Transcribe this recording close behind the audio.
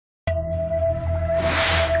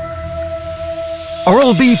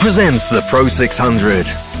Oral-B presents the Pro 600,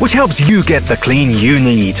 which helps you get the clean you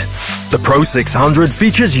need. The Pro 600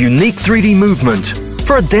 features unique 3D movement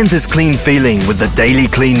for a dentist clean feeling with the Daily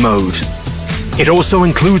Clean mode. It also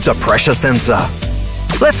includes a pressure sensor.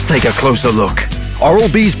 Let's take a closer look.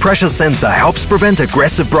 Oral-B's pressure sensor helps prevent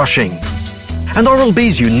aggressive brushing. And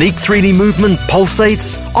Oral-B's unique 3D movement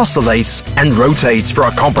pulsates, oscillates, and rotates for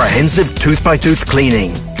a comprehensive tooth-by-tooth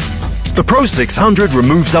cleaning. The Pro 600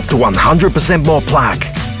 removes up to 100% more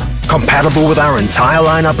plaque, compatible with our entire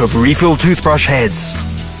lineup of refill toothbrush heads.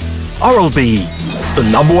 Oral-B, the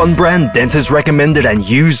 #1 brand dentists recommended and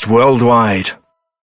used worldwide.